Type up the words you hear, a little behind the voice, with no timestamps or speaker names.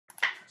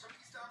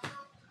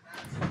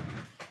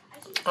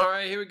All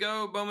right, here we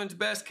go. Bowman's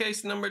best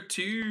case number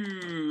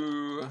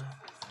 2.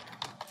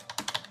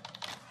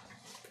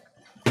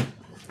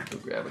 Go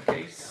grab a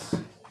case.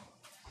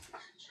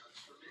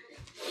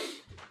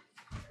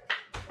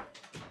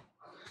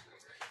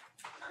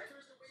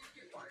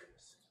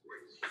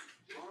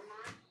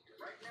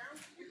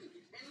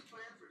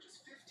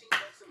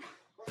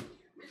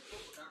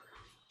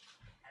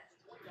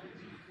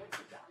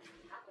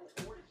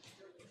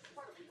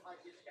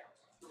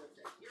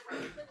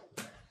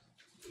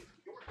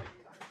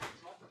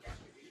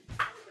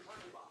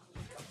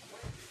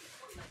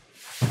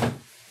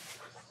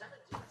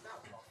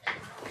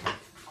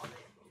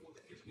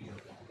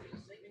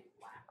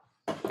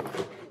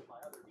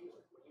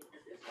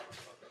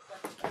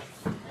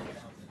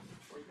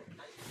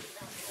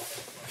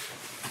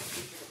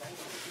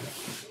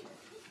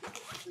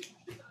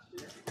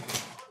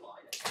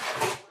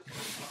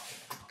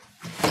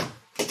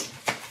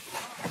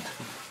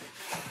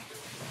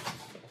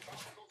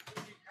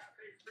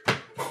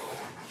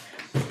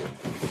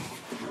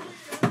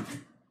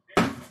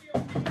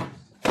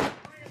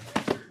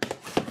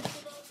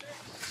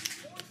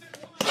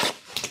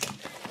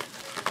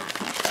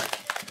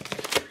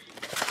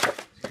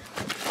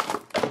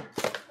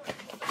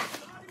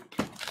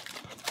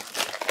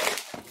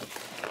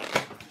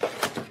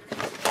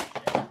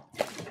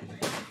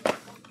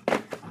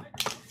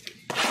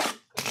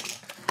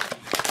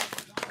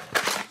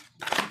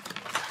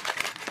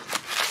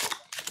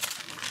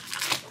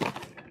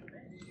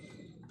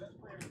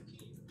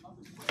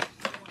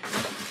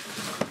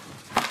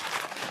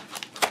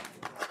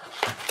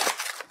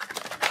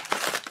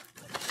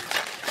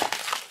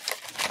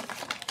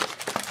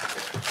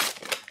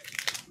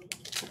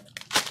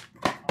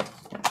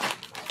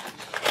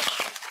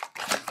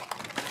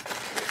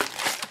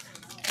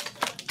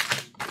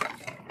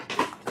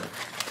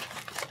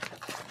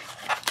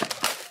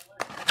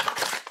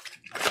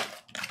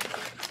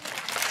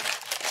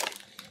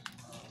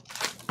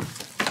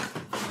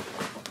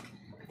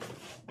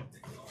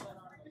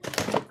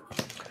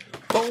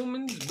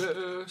 Bowman's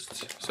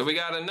best. So we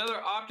got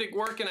another optic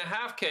work in a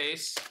half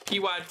case.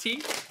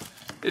 PYT.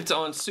 It's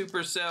on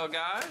Supercell,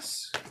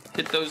 guys.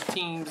 Hit those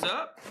teams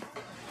up.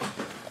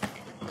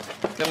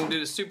 Gonna do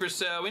the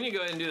Supercell. We need to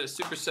go ahead and do the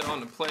Supercell on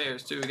the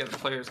players too. We got the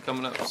players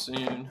coming up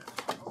soon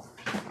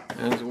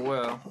as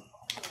well.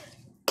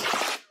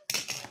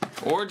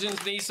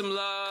 Origins need some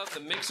love.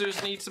 The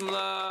mixers need some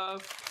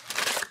love.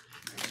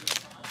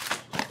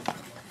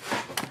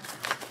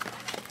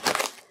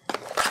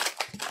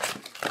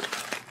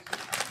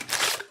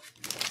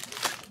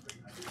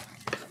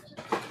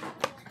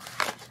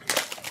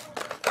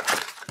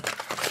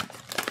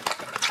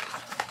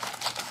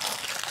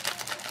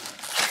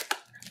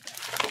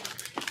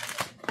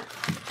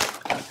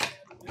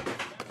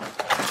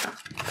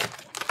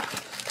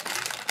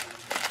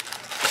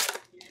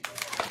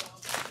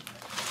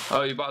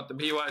 Oh, you bought the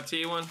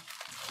PYT one?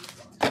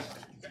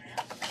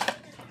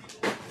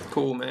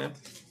 Cool, man.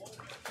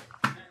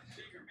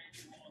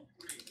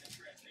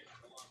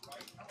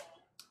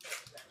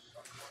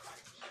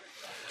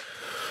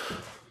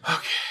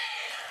 Okay,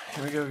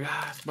 here we go,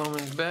 guys.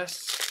 Bowman's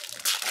best.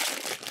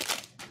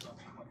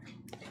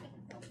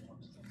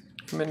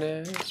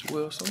 Jimenez,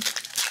 Wilson,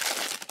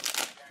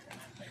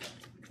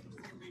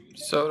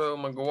 Soto,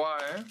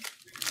 McGuire.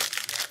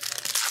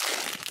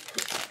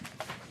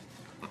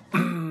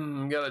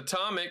 Got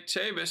Atomic,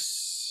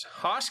 Chavis,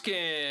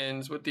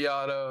 Hoskins with the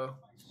auto.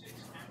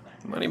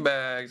 Money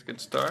bags,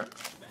 good start.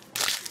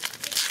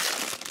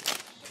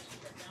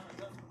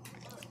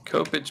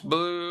 Kopech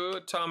blue,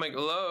 Atomic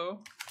low.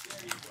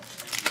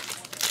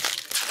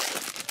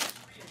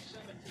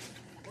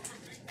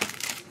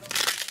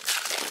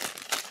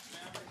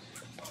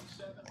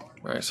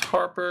 Bryce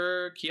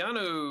Harper,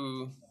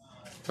 Keanu,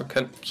 or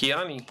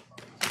Kiani.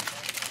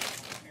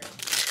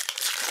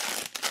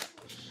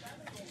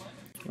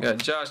 Got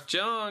Josh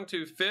Jung,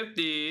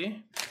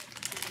 250.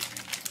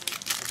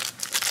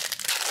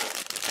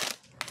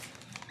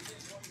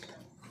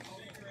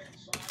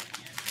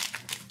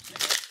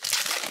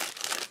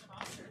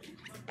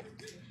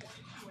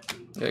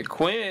 Got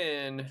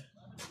Quinn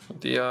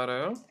with the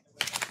auto.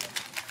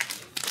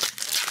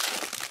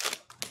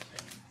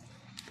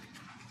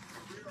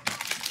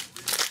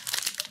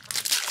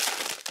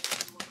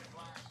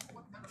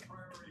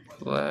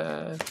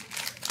 Vlad.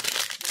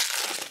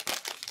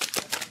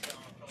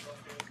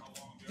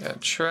 Got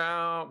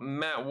Trout,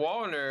 Matt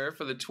Wallner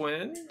for the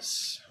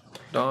Twins.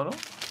 Donald.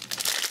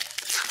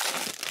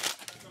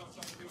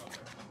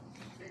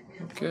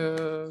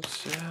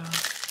 Goes, yeah.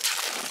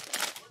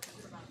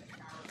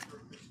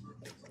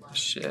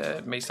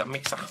 Shit, Mesa.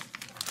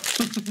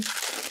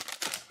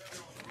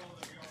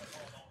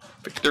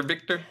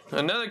 Victor.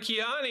 Another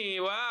Kiani.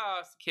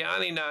 Wow, it's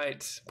Kiani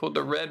night. Pulled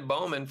the red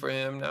Bowman for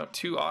him. Now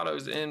 2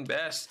 autos in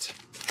best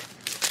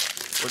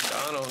with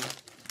Donald.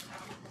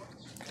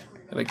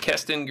 And a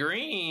Keston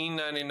Green,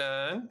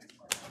 99.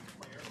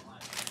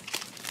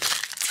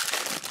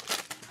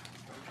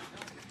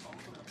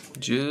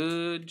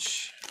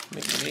 Judge,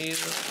 McNeil.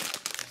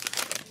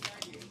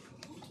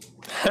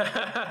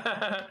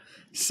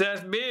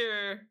 Seth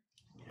Beer.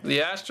 The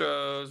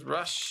Astros.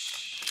 Rush.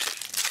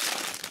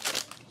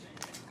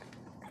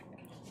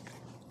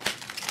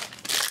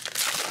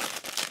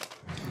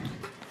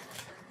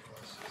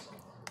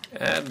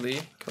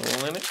 Adley.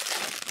 Kalinick.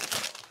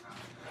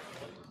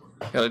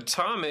 Got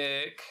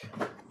Atomic.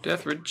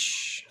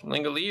 Deathridge.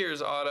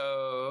 Langoliers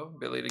auto.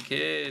 Billy the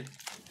Kid.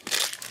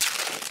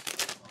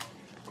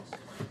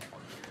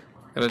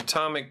 Got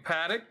Atomic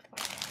Paddock.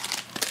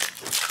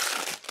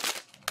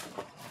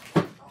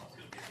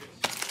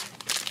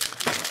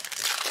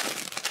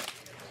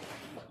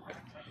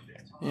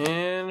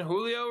 And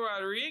Julio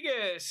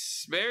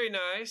Rodriguez. Very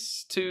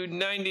nice.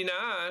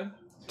 $2.99.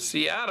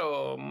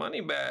 Seattle.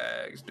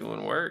 Moneybags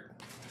doing work.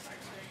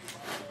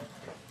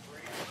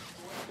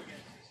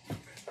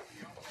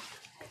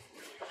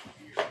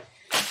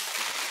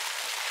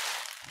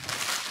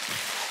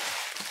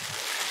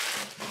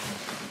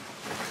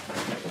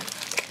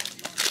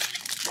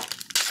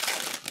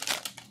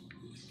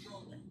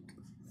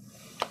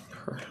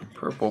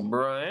 Purple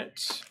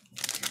Bryant.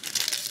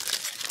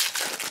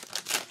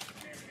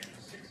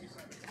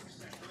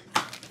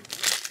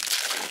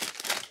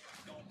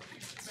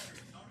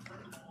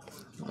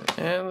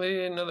 And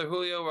another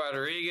Julio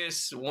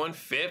Rodriguez,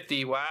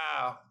 150.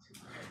 Wow.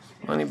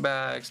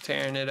 Moneybags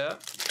tearing it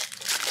up.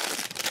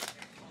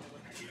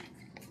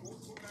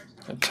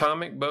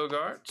 Atomic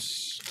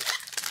Bogarts.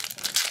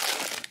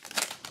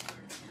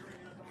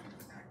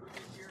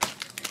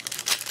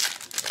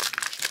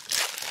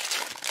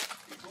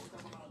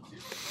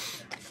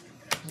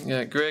 We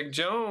got Greg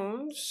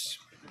Jones,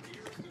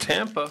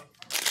 Tampa,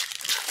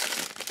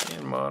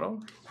 and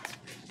model.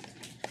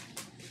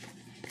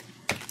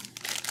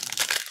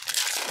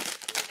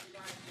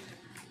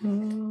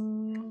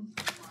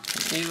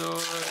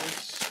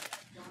 Eloys.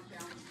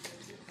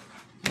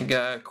 We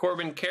got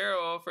Corbin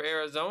Carroll for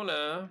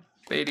Arizona.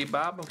 Beatty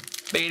Bottom.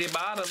 Beatty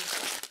Bottom.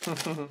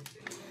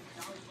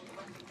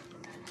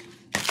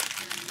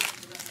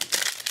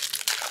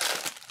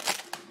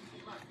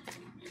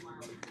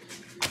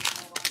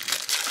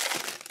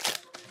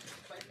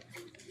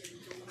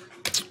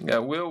 We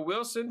got Will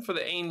Wilson for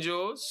the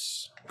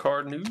Angels.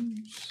 Card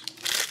News.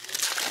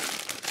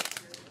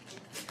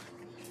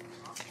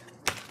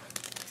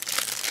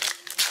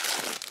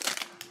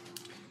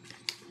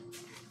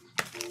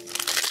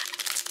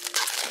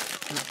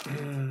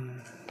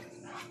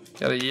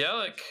 Got a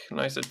Yelich,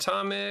 nice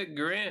Atomic.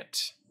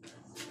 Grant,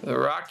 the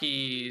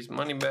Rockies,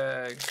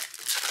 Moneybag.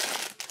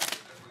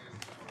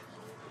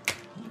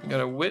 Got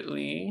a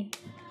Whitley,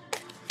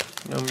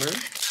 number.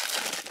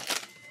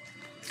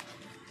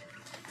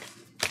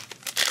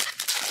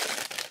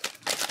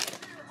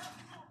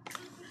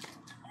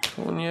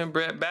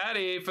 Brett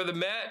Batty for the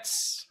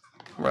Mets.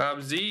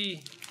 Rob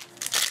Z.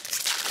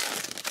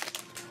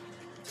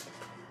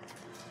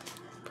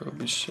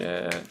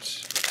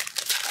 Bichette.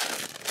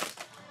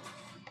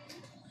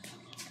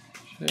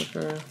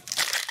 Shaker.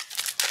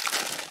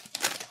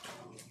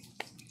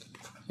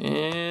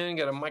 And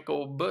got a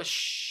Michael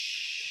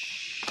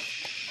Bush.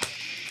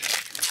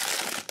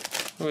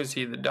 Who is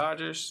he? The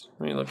Dodgers?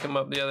 Let me look him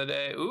up the other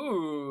day.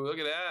 Ooh, look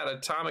at that.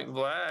 Atomic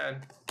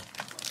Vlad.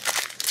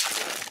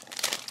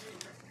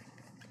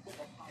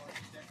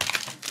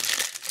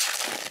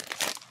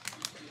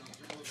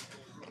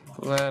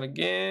 Vlad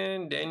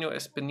again. Daniel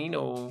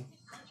Espinino.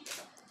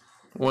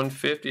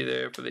 150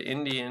 there for the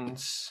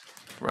Indians.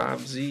 Rob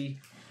Z.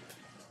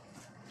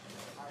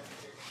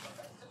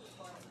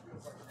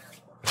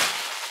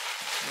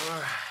 All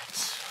right.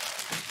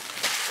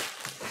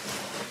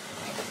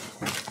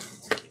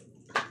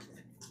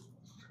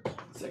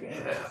 Second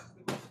half.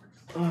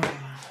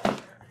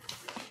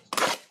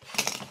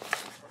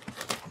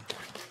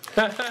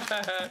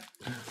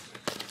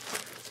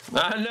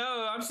 I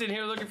know. I'm sitting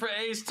here looking for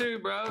A's too,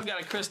 bro.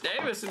 Got a Chris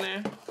Davis in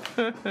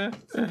there.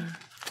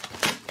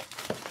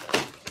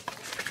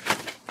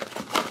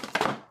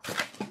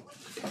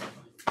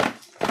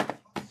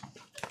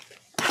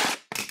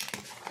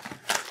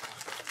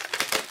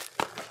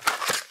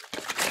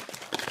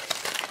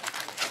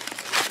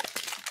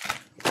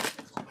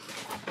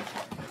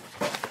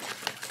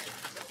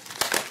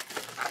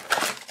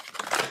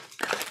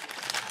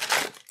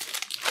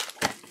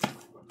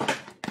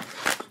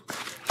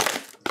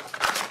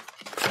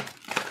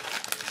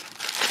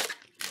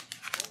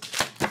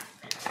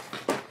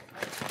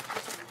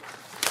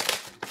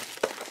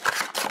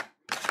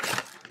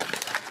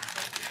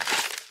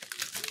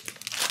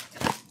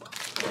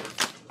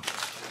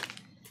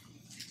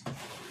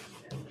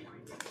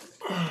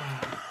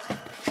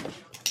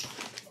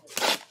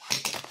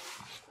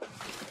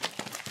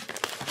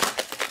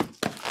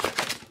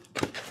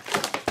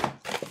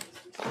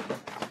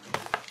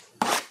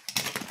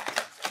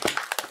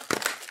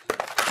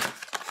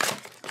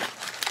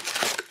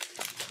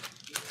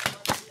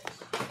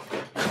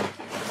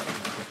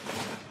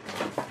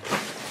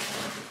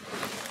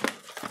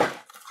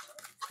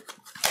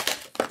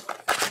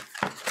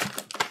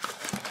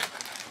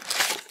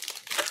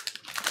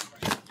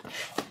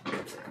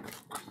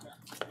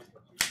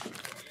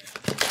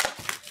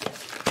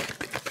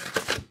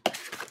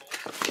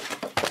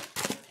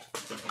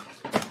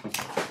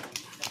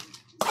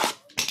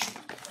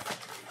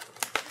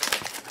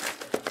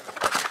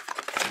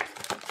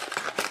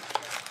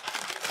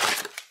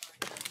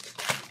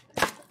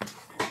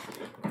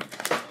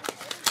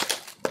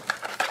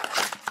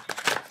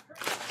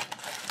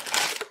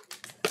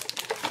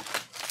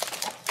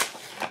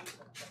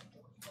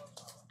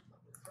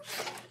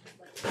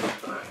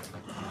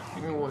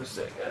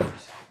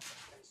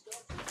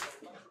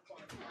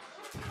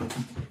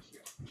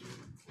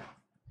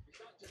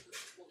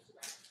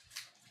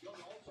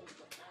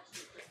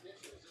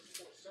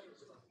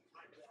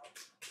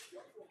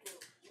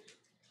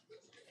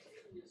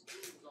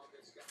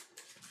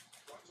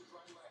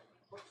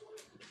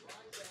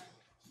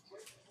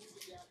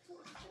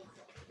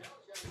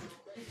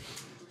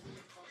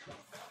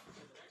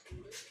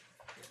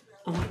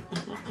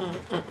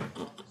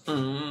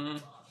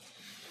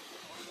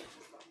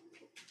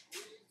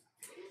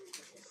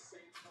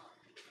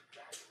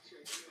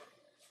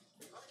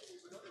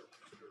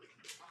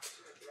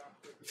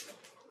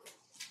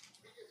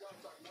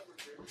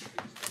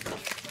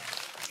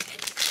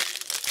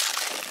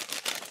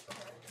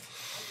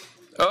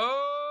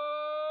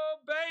 Oh,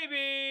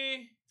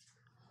 baby.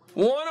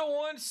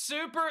 101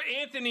 Super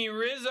Anthony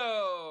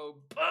Rizzo.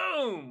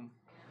 Boom.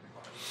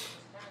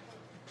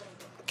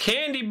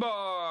 Candy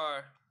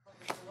bar.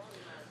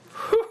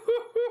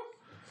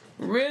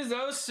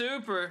 Rizzo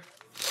Super.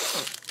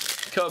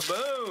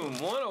 Kaboom.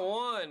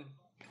 101.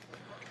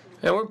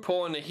 And we're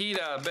pulling the heat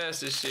out of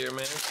best this year,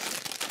 man.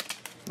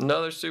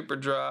 Another super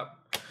drop.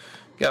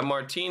 Got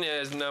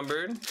Martinez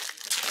numbered.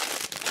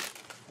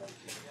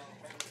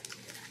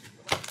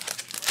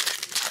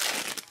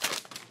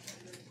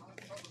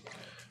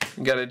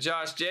 Got a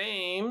Josh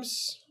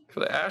James for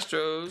the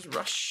Astros.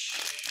 Rush.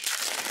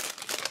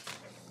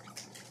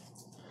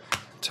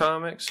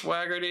 Atomic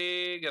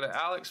Swaggerty. Got an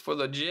Alex for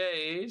the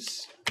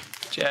Jays.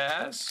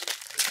 Jazz.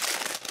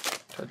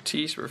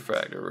 Tatis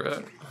Refractor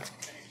Rut.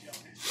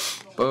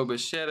 Bo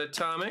Bichette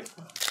Atomic.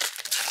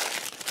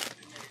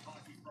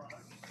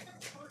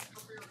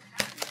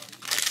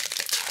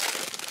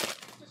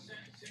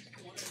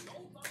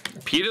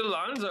 Pete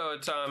Alonso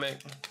Atomic.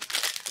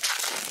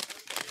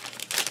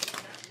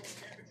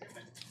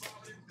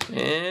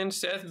 And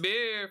Seth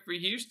Beer for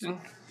Houston.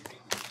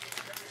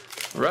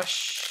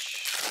 Rush.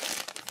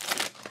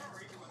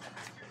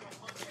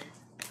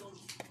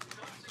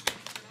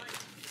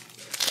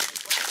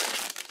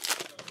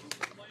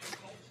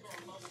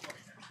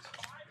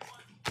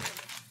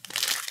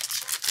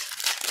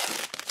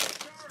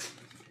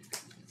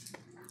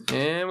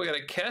 And we got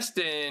a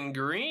Keston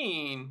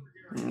Green.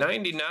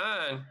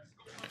 99.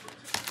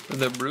 For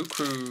the Brew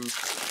Crew.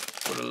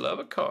 For the love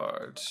of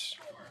cards.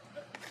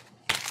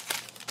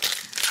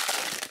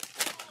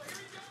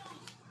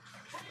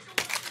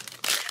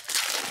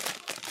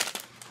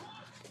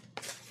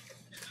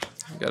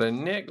 Got a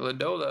Nick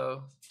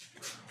Lodolo,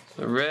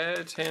 the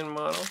red 10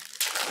 model.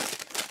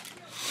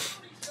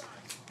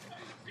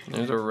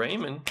 There's a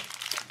Raymond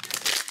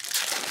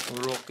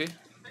rookie.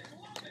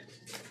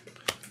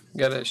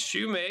 Got a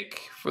Shoemake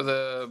for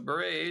the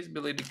Braves,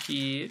 Billy the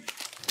Kid.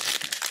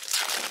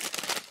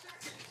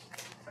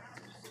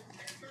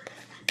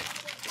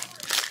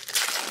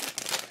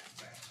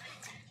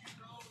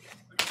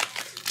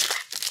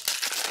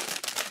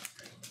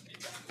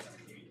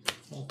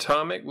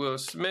 Atomic Will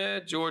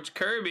Smith, George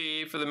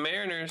Kirby for the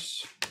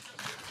Mariners.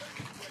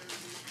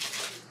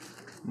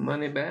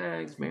 Money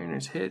bags,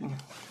 Mariners hidden.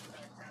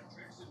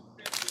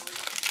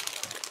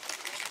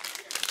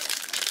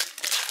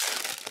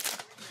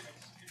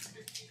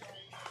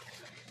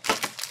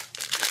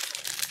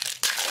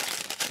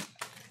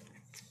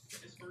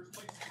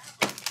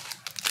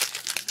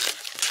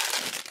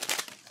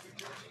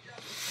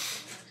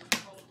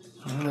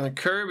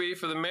 Kirby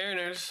for the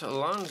Mariners,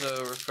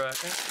 Alonso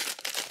refractor.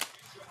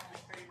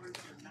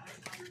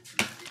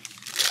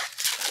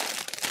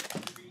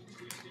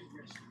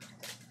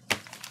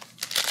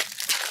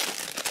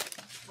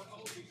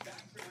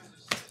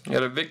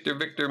 Got a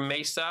Victor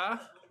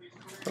Mesa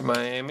for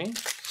Miami.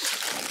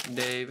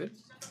 David.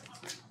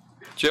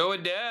 Joe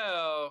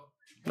Adele.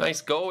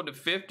 Nice gold to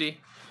 50.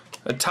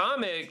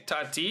 Atomic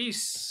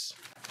Tatis.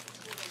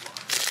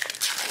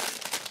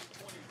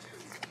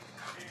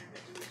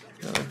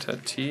 Another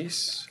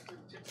Tatis.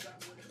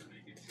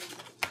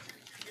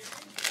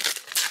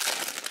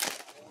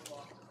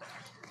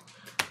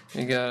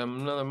 You got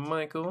another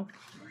Michael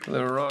for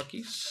the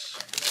Rockies.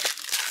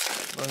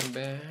 Running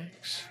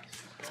backs.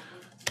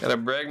 Got a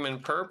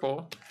Bregman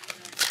purple.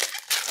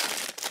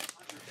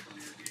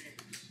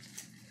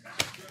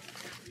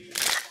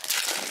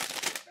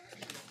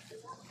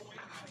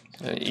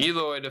 An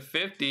Eloy to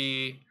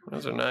 50.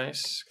 Those are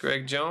nice.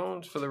 Greg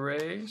Jones for the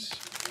Rays.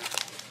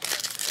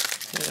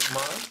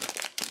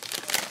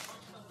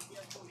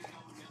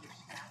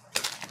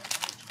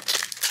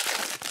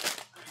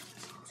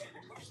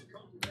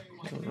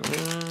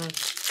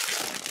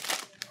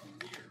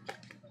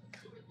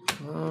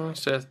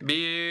 Seth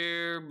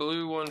Beer,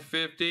 blue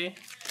 150.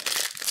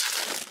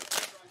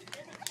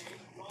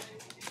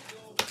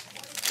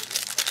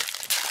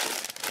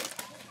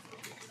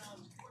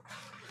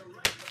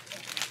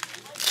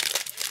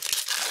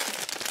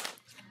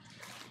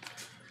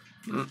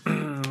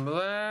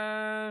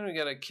 We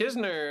got a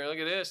Kisner. Look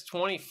at this,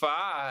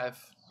 25.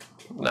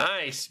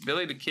 Nice,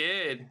 Billy the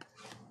Kid.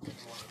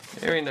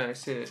 Very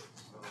nice hit.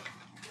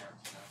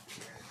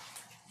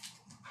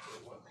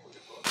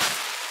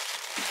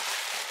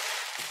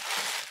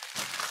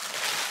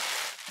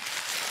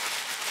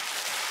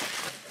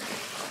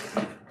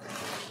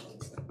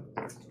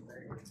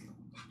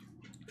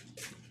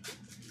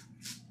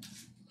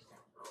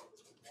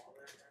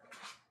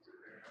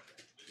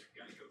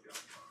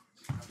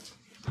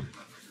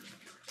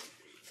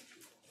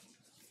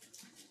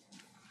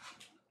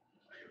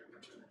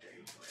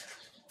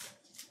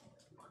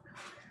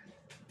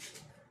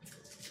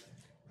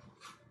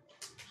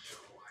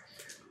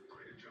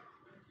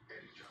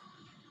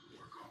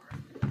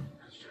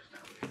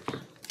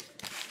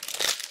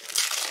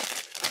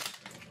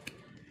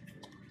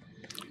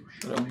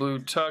 And a blue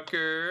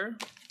Tucker.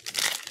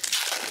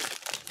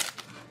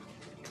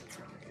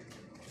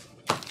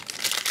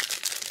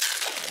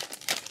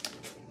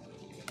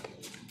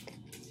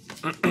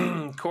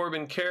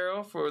 Corbin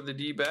Carroll for the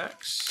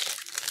D-backs.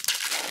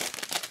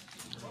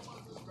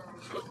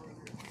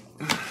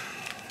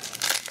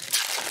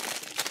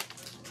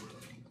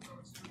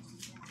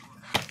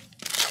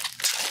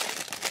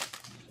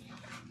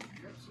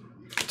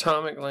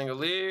 Atomic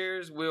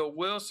Langoliers, Will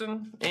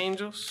Wilson,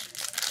 Angels.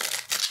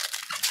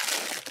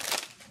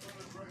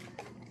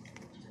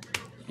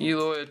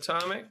 Eloy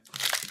Atomic.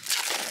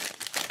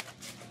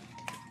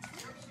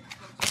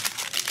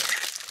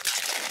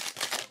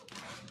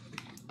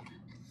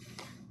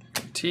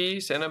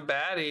 Tease and a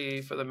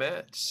baddie for the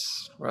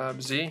Mets.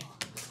 Rob Z.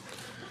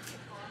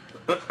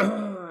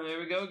 Here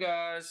we go,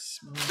 guys.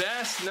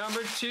 Best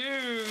number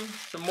 2.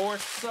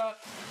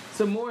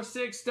 Some more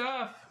sick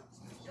stuff.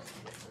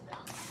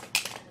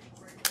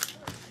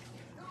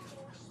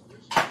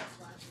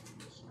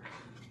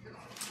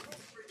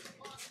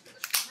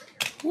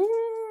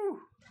 Woo!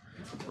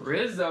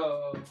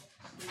 Rizzo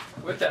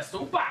with that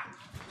super.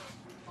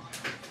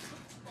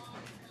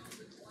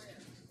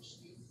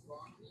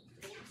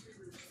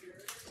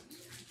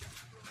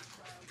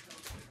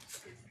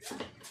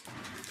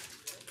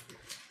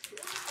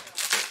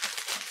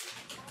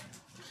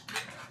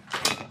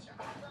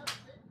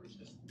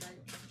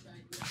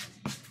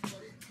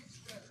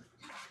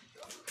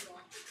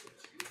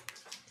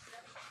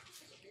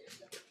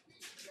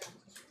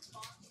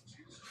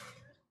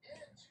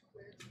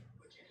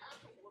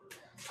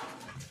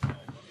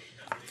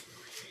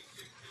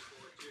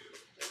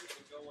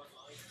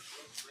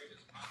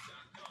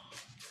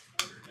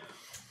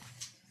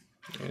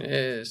 It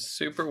is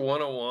Super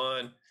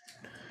 101.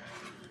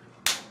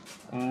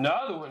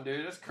 Another one,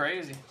 dude. That's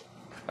crazy.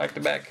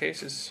 Back-to-back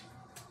cases.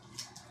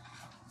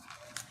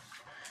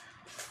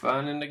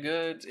 Finding the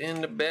goods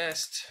in the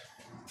best.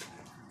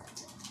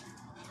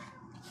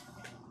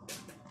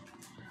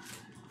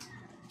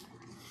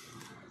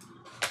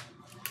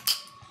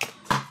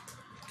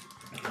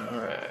 All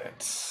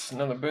right.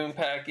 Another boom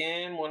pack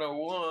in.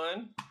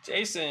 101.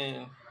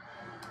 Jason.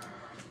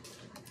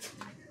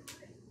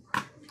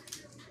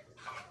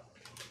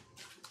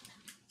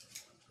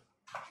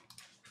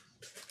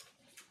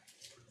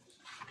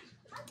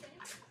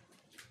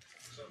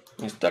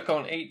 You stuck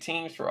on 8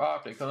 teams for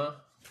Optic, huh?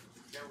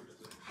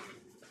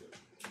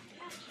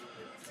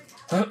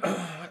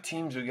 What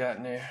teams we got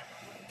in there?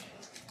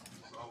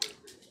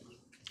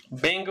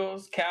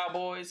 Bengals,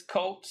 Cowboys,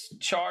 Colts,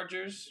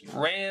 Chargers,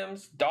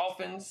 Rams,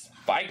 Dolphins,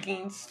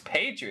 Vikings,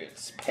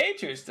 Patriots.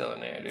 Patriots still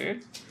in there,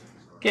 dude.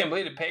 Can't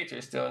believe the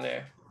Patriots still in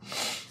there.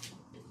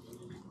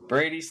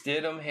 Brady,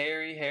 Stidham,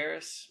 Harry,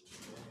 Harris.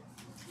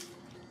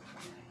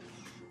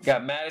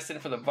 Got Madison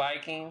for the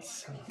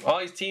Vikings. All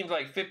these teams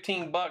like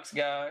 $15,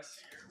 guys.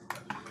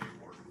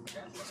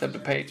 Except the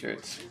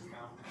Patriots.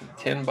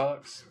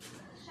 $10.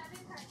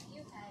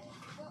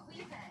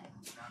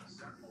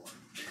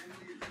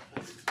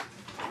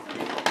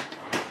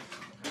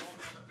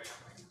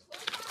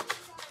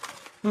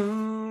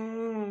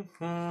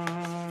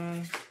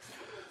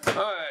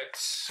 Alright,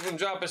 we're gonna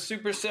drop a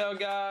super sale,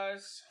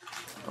 guys.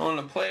 On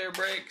the player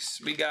breaks,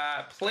 we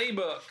got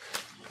Playbook,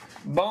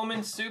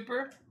 Bowman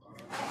Super,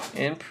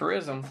 and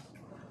Prism.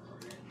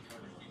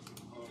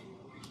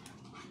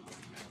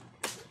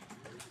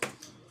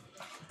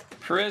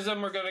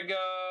 Prism, we're gonna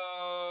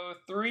go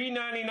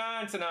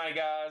 $3.99 tonight,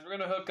 guys. We're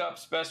gonna hook up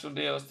special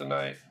deals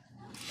tonight.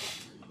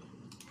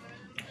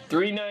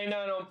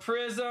 $3.99 on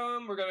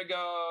Prism. We're gonna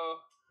go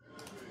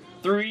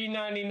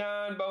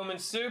 $3.99 Bowman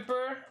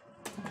Super.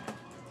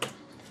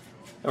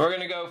 And we're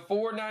gonna go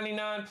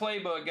 $4.99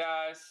 Playbook,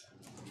 guys.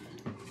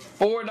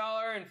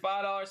 $4 and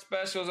 $5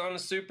 specials on the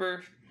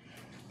Super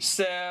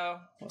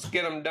sale. Let's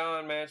get them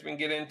done, man, so we can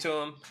get into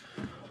them.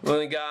 All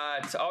we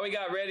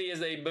got ready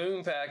is a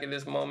boom pack at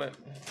this moment.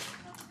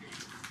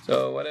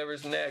 So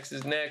whatever's next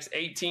is next.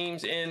 8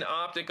 teams in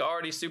Optic.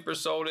 Already super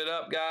sold it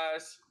up,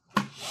 guys.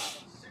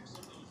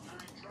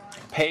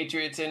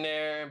 Patriots in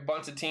there. A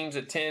bunch of teams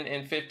at $10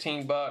 and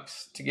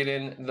 $15 to get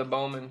in the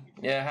Bowman.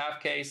 Yeah,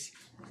 half case.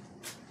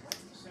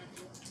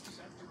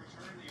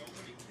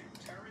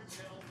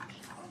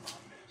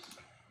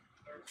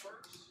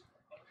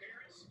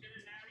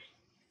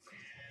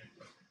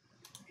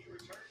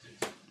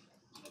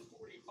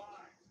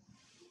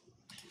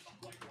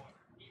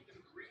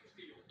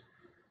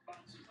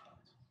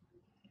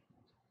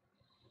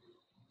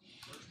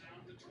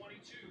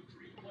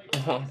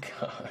 Oh,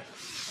 God.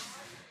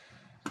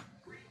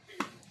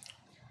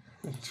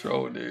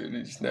 Troll, dude.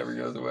 He just never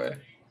goes away.